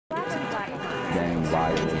gang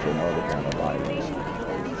violence and other kind of violence.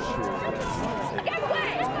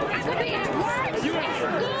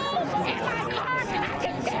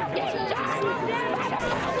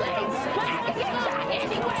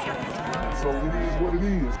 So it is what it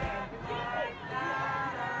is.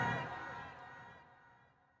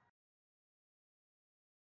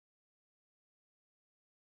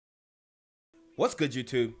 What's good,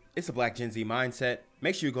 YouTube? It's a Black Gen Z Mindset.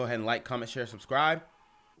 Make sure you go ahead and like, comment, share, subscribe,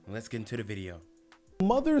 and let's get into the video.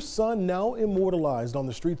 Mother's son now immortalized on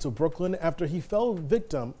the streets of Brooklyn after he fell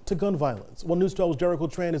victim to gun violence. Well, News 12's Jericho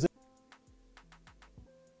Tran is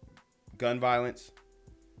Gun violence?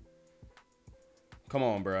 Come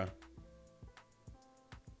on, bruh.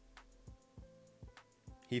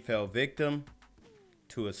 He fell victim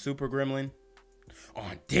to a super gremlin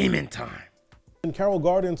on Demon Time. in Carroll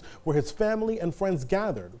Gardens, where his family and friends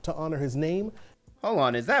gathered to honor his name. Hold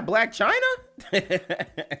on, is that Black China?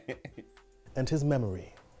 And his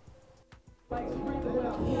memory.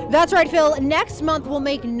 That's right, Phil. Next month will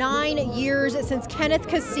make 9 years since Kenneth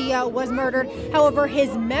Casilla was murdered. However,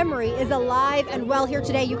 his memory is alive and well here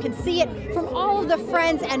today. You can see it from all of the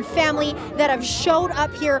friends and family that have showed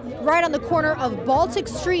up here right on the corner of Baltic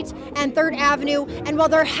Street and 3rd Avenue. And while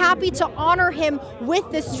they're happy to honor him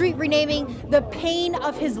with this street renaming, the pain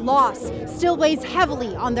of his loss still weighs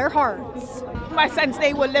heavily on their hearts. My son's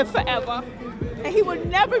name will live forever, and he will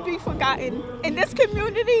never be forgotten in this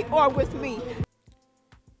community or with me.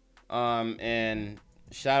 And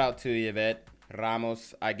shout out to Yvette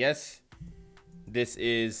Ramos. I guess this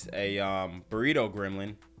is a burrito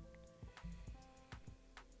gremlin.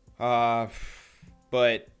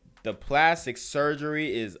 But the plastic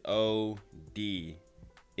surgery is OD.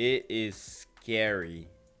 It is scary.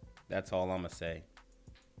 That's all I'm gonna say.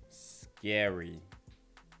 Scary.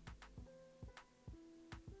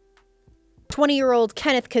 20-year-old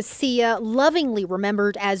Kenneth Casilla, lovingly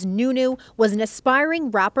remembered as Nunu, was an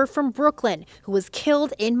aspiring rapper from Brooklyn who was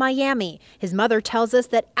killed in Miami. His mother tells us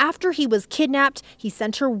that after he was kidnapped, he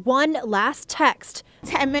sent her one last text.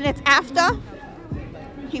 10 minutes after,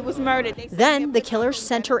 he was murdered. Then the killer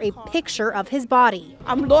sent her a picture of his body.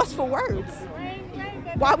 I'm lost for words.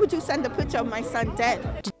 Why would you send a picture of my son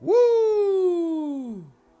dead? Woo!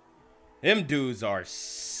 Them dudes are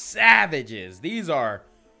savages. These are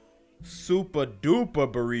super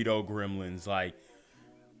duper burrito gremlins. Like,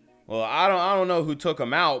 well, I don't know who took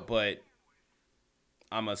them out, but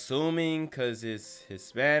I'm assuming because it's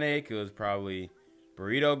Hispanic, it was probably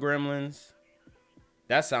burrito gremlins.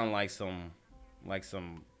 That sounds like some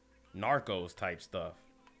Narcos type stuff.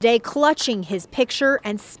 Today, clutching his picture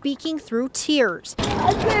and speaking through tears.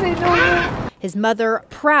 His mother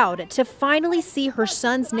proud to finally see her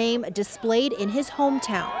son's name displayed in his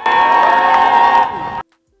hometown.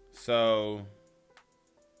 So,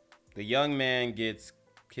 the young man gets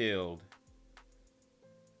killed,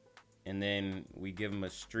 and then we give him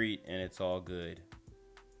a street, and it's all good.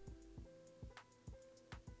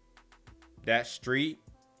 That street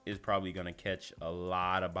is probably going to catch a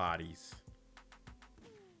lot of bodies.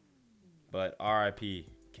 But R.I.P.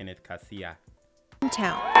 Kenneth Casilla.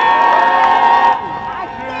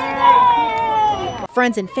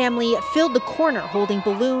 Friends and family filled the corner holding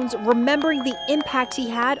balloons, remembering the impact he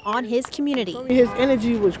had on his community. His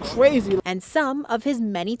energy was crazy. And some of his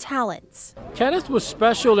many talents. Kenneth was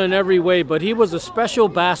special in every way, but he was a special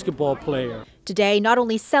basketball player. Today, not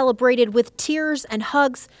only celebrated with tears and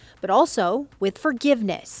hugs, but also with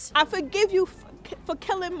forgiveness. I forgive you for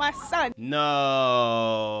killing my son. No,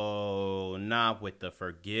 not with the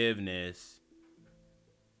forgiveness.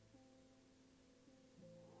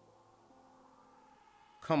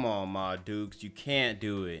 Come on, Ma Dukes, you can't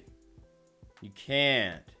do it. You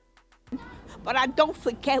can't. But I don't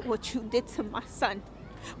forget what you did to my son.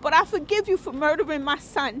 But I forgive you for murdering my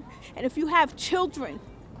son. And if you have children,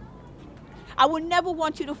 I would never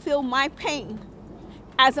want you to feel my pain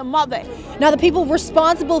as a mother. Now, the people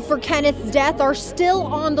responsible for Kenneth's death are still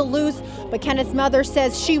on the loose, but Kenneth's mother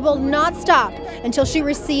says she will not stop until she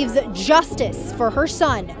receives justice for her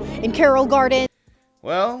son in Carroll Gardens.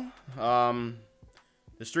 Well,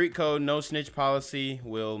 the street code no snitch policy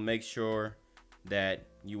will make sure that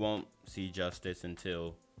you won't see justice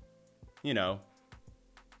until, you know,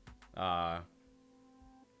 I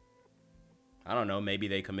don't know, maybe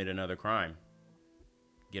they commit another crime,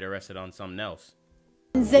 get arrested on something else.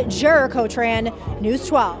 Jericho Tran, News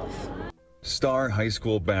 12. Star high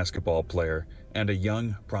school basketball player and a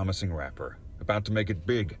young, promising rapper. About to make it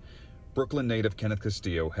big, Brooklyn native Kenneth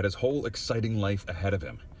Castillo had his whole exciting life ahead of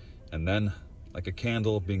him. And then, like a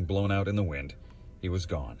candle being blown out in the wind, he was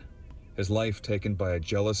gone. His life taken by a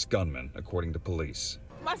jealous gunman, according to police.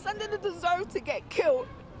 My son didn't deserve to get killed.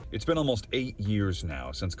 It's been almost 8 years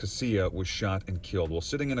now since Casilla was shot and killed while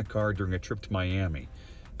sitting in a car during a trip to Miami.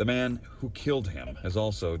 The man who killed him has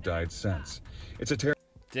also died since. It's a terrible...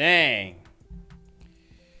 Dang.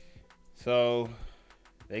 So,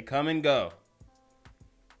 they come and go.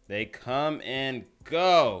 They come and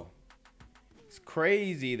go. It's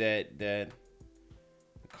crazy that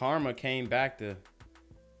karma came back to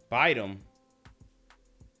bite him.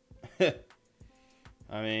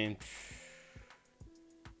 I mean,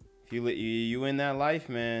 if you in that life,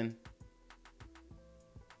 man,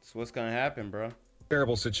 it's what's gonna happen, bro.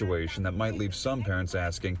 Terrible situation that might leave some parents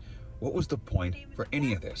asking, what was the point for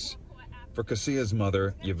any of this? For Casilla's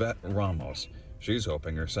mother, Yvette Ramos, she's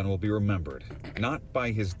hoping her son will be remembered, not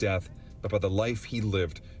by his death, but by the life he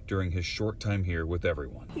lived during his short time here with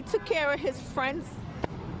everyone. He took care of his friends.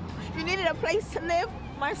 You needed a place to live,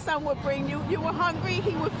 my son would bring you. You were hungry,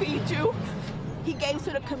 he would feed you. He gave to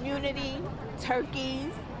the community,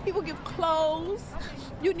 turkeys. He would give clothes.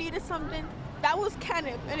 You needed something. That was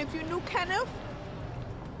Kenneth. And if you knew Kenneth,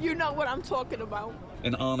 you know what I'm talking about.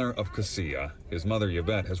 In honor of Casilla, his mother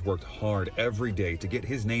Yvette has worked hard every day to get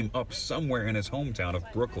his name up somewhere in his hometown of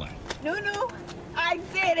Brooklyn. Nunu, I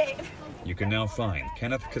did it. You can now find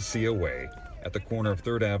Kenneth Casilla Way at the corner of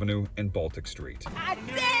 3rd Avenue and Baltic Street. I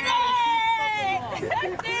did it!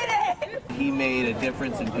 I did it! He made a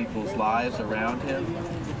difference in people's lives around him,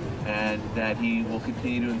 and that he will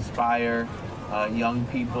continue to inspire young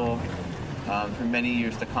people for many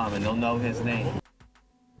years to come, and they'll know his name.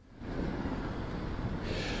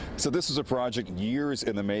 So this was a project years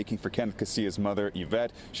in the making for Kenneth Casilla's mother,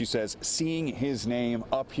 Yvette. She says seeing his name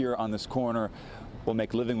up here on this corner will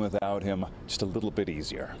make living without him just a little bit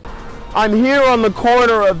easier. I'm here on the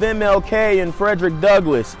corner of MLK and Frederick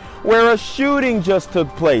Douglass, where a shooting just took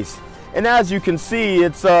place. And as you can see,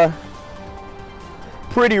 it's a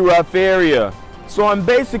pretty rough area. So I'm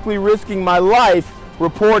basically risking my life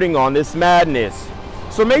reporting on this madness.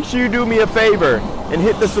 So make sure you do me a favor and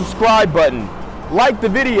hit the subscribe button. Like the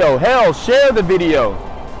video, hell, share the video.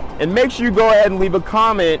 And make sure you go ahead and leave a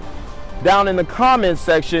comment down in the comments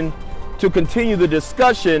section to continue the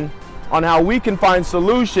discussion on how we can find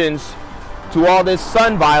solutions to all this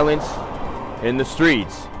son violence in the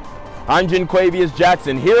streets. I'm Jenquavius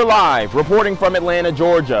Jackson, here live, reporting from Atlanta,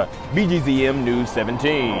 Georgia, BGZM News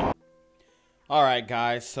 17. All right,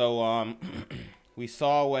 guys, so we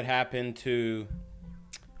saw what happened to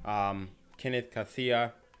Kenneth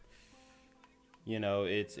Casilla. You know,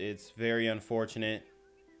 it's very unfortunate,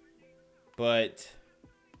 but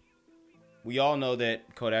we all know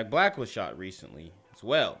that Kodak Black was shot recently as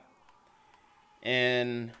well.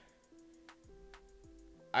 And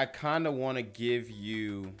I kind of want to give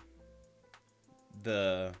you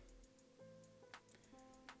the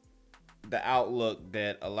outlook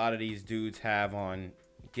that a lot of these dudes have on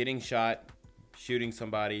getting shot, shooting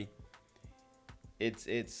somebody.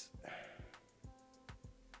 It's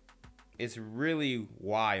really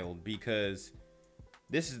wild, because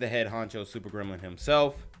this is the head honcho Super Gremlin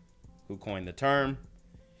himself who coined the term,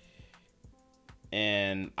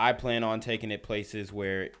 and I plan on taking it places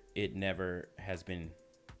where it never has been,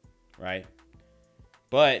 right?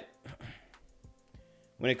 But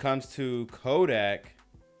when it comes to Kodak,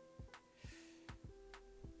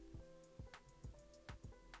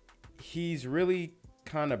 he's really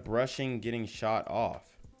kind of brushing getting shot off.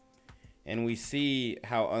 And we see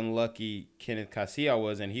how unlucky Kenneth Casilla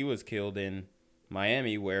was, and he was killed in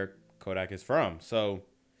Miami, where Kodak is from. So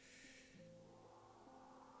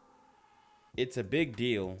it's a big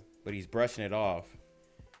deal, but he's brushing it off.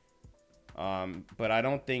 But I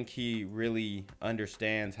don't think he really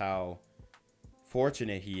understands how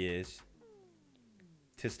fortunate he is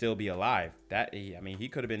to still be alive. I mean, he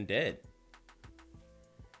could have been dead.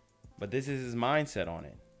 But this is his mindset on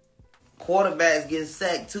it. Quarterbacks getting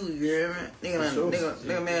sacked too, you hear me?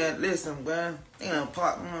 Nigga, man, listen, bro. Nigga done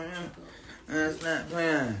pop, that's not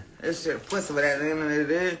playing. That shit pussy for that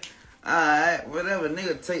nigga. Alright, whatever,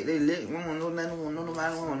 nigga take they lick. We don't know nothing,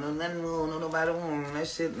 nobody want, nobody want. That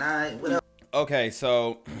shit, alright, whatever. Okay,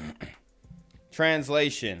 so,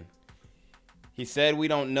 translation. He said we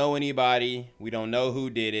don't know anybody. We don't know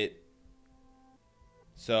who did it.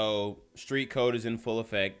 So, street code is in full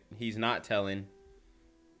effect. He's not telling.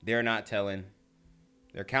 They're not telling.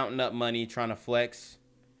 They're counting up money, trying to flex.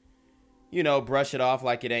 You know, brush it off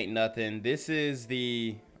like it ain't nothing. This is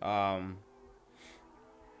the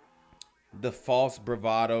false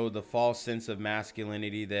bravado, the false sense of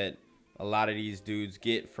masculinity that a lot of these dudes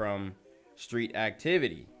get from street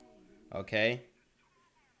activity. Okay?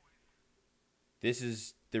 This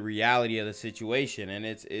is the reality of the situation, and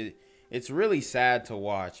it's really sad to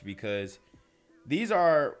watch, because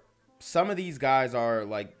some of these guys are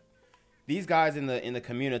like, these guys in the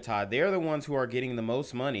community, they're the ones who are getting the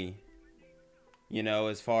most money, you know,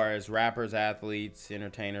 as far as rappers, athletes,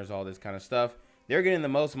 entertainers, all this kind of stuff. They're getting the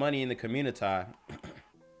most money in the community.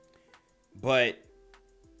 But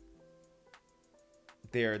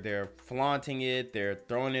they're flaunting it, they're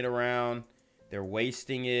throwing it around, they're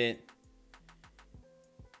wasting it.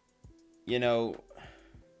 You know,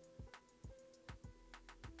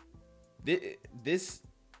 this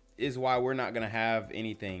is why we're not going to have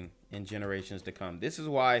anything in generations to come. This is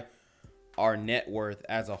why our net worth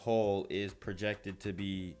as a whole is projected to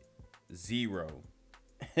be 0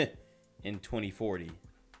 in 2040.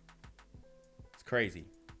 It's crazy.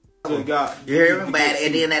 You hear me? But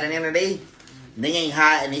at the end of the day, they ain't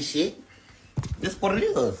hiding this shit. This what it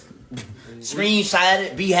is. Screenshot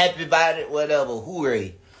it, be happy about it, whatever.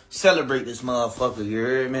 Hooray. Celebrate this motherfucker, you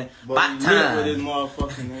heard me? About time. With this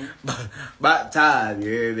motherfucker, man. About time, you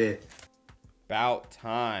heard me? About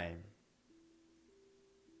time.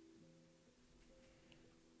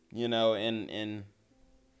 You know, and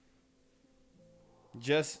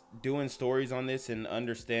just doing stories on this and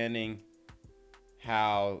understanding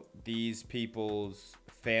how these people's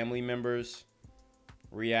family members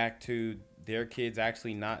react to their kids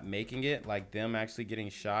actually not making it, like them actually getting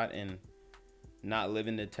shot and not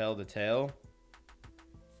living to tell the tale.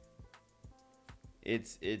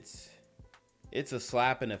 It's a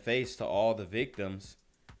slap in the face to all the victims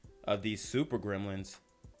of these super gremlins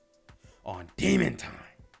on demon time.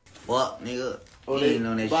 Fuck, nigga. Oh, he ain't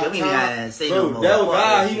on that shit. We ain't gotta say bro, no more. That was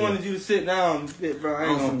God. He shit. wanted you to sit down, bro. I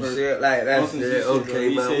ain't on gonna some shit like that. Shit.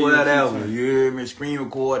 Okay, but whatever. You hear me? Screen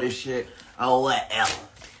record this shit. Oh, whatever.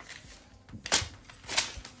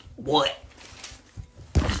 What?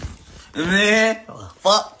 Man,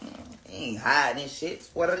 fuck. He ain't hiding this shit.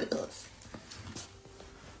 It's what it is.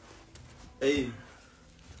 Hey.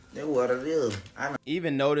 That's what it is.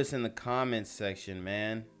 Even notice in the comments section,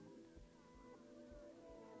 man.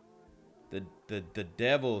 The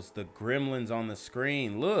devils, the gremlins on the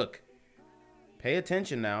screen. Look. Pay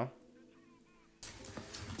attention now.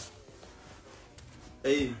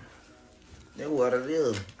 Hey. That's what it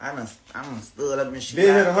is. I done stood up and shoot.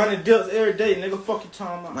 Been at 100 dips every day, nigga. Fuck you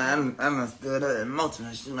talking about? Man, I done stood up and multiple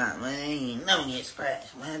and shoot out. Man, I ain't never get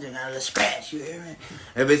scratched. Man, I just got a little scratch, you hear me?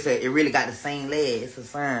 If it say it really got the same leg, it's a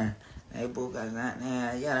sign. Hey, boo, got that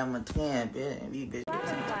now. Yeah, I'm a twin, bitch.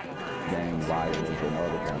 Gang violence and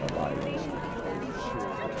other kind of violence.